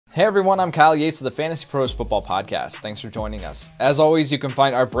Hey everyone, I'm Kyle Yates of the Fantasy Pros Football Podcast. Thanks for joining us. As always, you can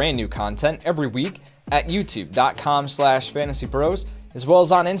find our brand new content every week at youtube.com/fantasypros, as well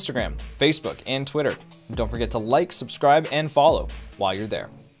as on Instagram, Facebook, and Twitter. And don't forget to like, subscribe, and follow while you're there.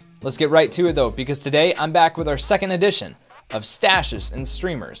 Let's get right to it though, because today I'm back with our second edition of Stashes and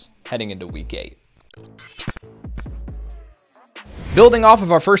Streamers heading into Week 8. Building off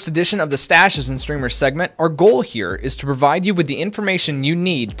of our first edition of the Stashes and Streamers segment, our goal here is to provide you with the information you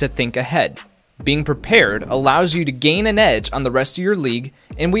need to think ahead. Being prepared allows you to gain an edge on the rest of your league,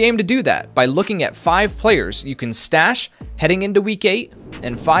 and we aim to do that by looking at 5 players you can stash heading into Week 8,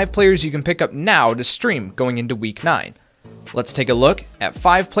 and 5 players you can pick up now to stream going into Week 9. Let's take a look at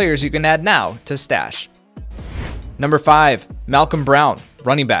 5 players you can add now to stash. Number 5, Malcolm Brown,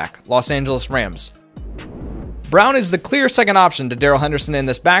 running back, Los Angeles Rams. Brown is the clear second option to Darrell Henderson in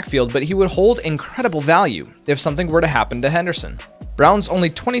this backfield, but he would hold incredible value if something were to happen to Henderson. Brown's only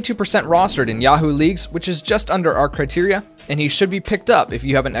 22% rostered in Yahoo leagues, which is just under our criteria, and he should be picked up if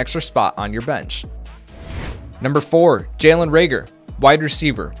you have an extra spot on your bench. Number 4, Jalen Reagor, wide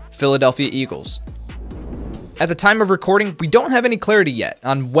receiver, Philadelphia Eagles. At the time of recording, we don't have any clarity yet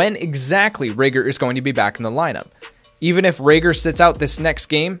on when exactly Reagor is going to be back in the lineup. Even if Reagor sits out this next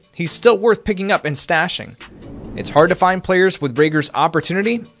game, he's still worth picking up and stashing. It's hard to find players with Reagor's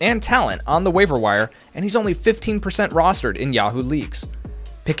opportunity and talent on the waiver wire, and he's only 15% rostered in Yahoo leagues.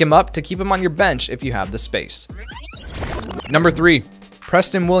 Pick him up to keep him on your bench if you have the space. Number 3,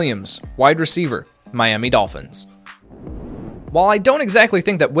 Preston Williams, wide receiver, Miami Dolphins. While I don't exactly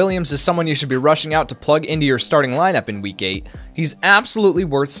think that Williams is someone you should be rushing out to plug into your starting lineup in Week 8, he's absolutely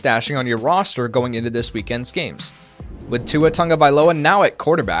worth stashing on your roster going into this weekend's games. With Tua Tagovailoa now at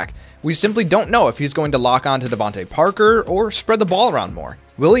quarterback, we simply don't know if he's going to lock on to Devontae Parker or spread the ball around more.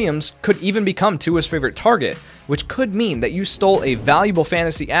 Williams could even become Tua's favorite target, which could mean that you stole a valuable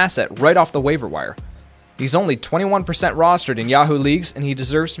fantasy asset right off the waiver wire. He's only 21% rostered in Yahoo leagues, and he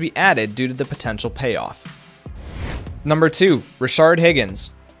deserves to be added due to the potential payoff. Number 2, Rashard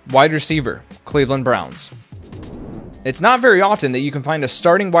Higgins, wide receiver, Cleveland Browns. It's not very often that you can find a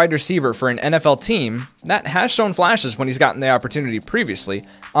starting wide receiver for an NFL team that has shown flashes when he's gotten the opportunity previously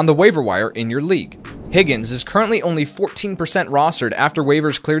on the waiver wire in your league. Higgins is currently only 14% rostered after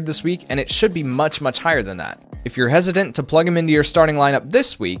waivers cleared this week, and it should be much higher than that. If you're hesitant to plug him into your starting lineup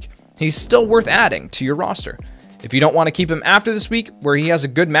this week, he's still worth adding to your roster. If you don't want to keep him after this week, where he has a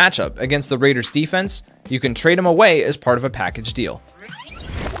good matchup against the Raiders defense, you can trade him away as part of a package deal.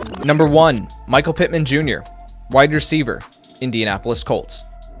 Number 1, Michael Pittman Jr., wide receiver, Indianapolis Colts.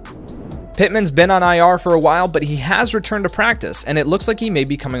 Pittman's been on IR for a while, but he has returned to practice, and it looks like he may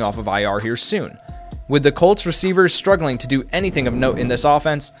be coming off of IR here soon. With the Colts receivers struggling to do anything of note in this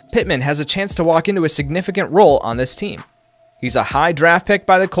offense, Pittman has a chance to walk into a significant role on this team. He's a high draft pick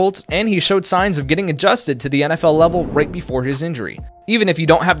by the Colts, and he showed signs of getting adjusted to the NFL level right before his injury. Even if you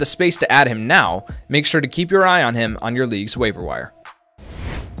don't have the space to add him now, make sure to keep your eye on him on your league's waiver wire.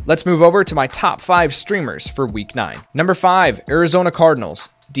 Let's move over to my top 5 streamers for Week 9. Number 5, Arizona Cardinals,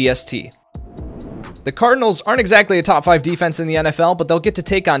 DST. The Cardinals aren't exactly a top 5 defense in the NFL, but they'll get to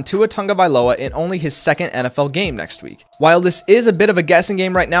take on Tua Tagovailoa in only his second NFL game next week. While this is a bit of a guessing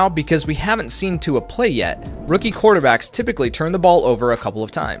game right now because we haven't seen Tua play yet, rookie quarterbacks typically turn the ball over a couple of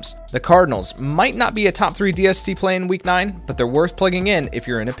times. The Cardinals might not be a top 3 DST play in Week 9, but they're worth plugging in if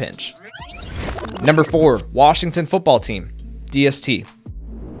you're in a pinch. Number 4, Washington Football Team, DST.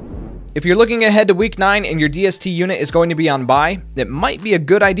 If you're looking ahead to Week 9 and your DST unit is going to be on bye, it might be a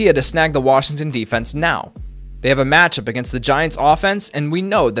good idea to snag the Washington defense now. They have a matchup against the Giants offense, and we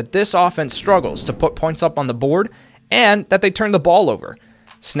know that this offense struggles to put points up on the board and that they turn the ball over.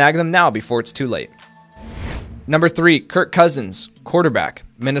 Snag them now before it's too late. Number 3, Kirk Cousins, quarterback,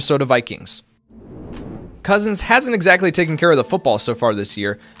 Minnesota Vikings. Cousins hasn't exactly taken care of the football so far this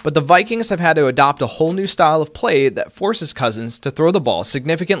year, but the Vikings have had to adopt a whole new style of play that forces Cousins to throw the ball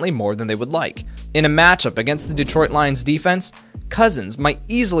significantly more than they would like. In a matchup against the Detroit Lions defense, Cousins might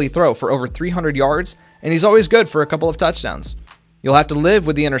easily throw for over 300 yards, and he's always good for a couple of touchdowns. You'll have to live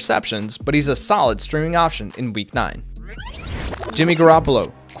with the interceptions, but he's a solid streaming option in Week 9. Jimmy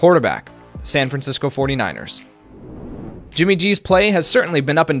Garoppolo, quarterback, San Francisco 49ers. Jimmy G's play has certainly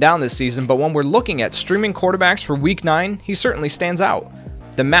been up and down this season, but when we're looking at streaming quarterbacks for Week 9, he certainly stands out.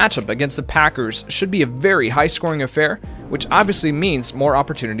 The matchup against the Packers should be a very high-scoring affair, which obviously means more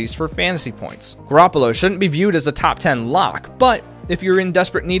opportunities for fantasy points. Garoppolo shouldn't be viewed as a top 10 lock, but if you're in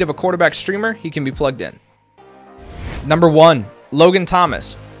desperate need of a quarterback streamer, he can be plugged in. Number 1, Logan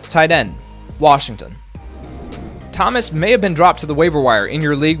Thomas, tight end, Washington. Thomas may have been dropped to the waiver wire in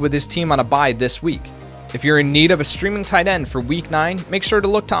your league with his team on a bye this week. If you're in need of a streaming tight end for Week 9, make sure to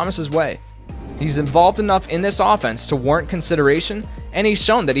look Thomas's way. He's involved enough in this offense to warrant consideration, and he's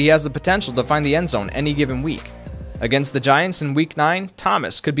shown that he has the potential to find the end zone any given week. Against the Giants in Week 9,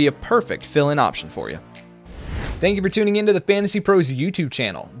 Thomas could be a perfect fill-in option for you. Thank you for tuning into the FantasyPros YouTube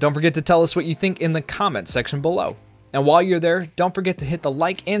channel. Don't forget to tell us what you think in the comments section below. And while you're there, don't forget to hit the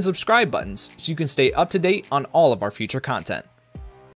like and subscribe buttons so you can stay up to date on all of our future content.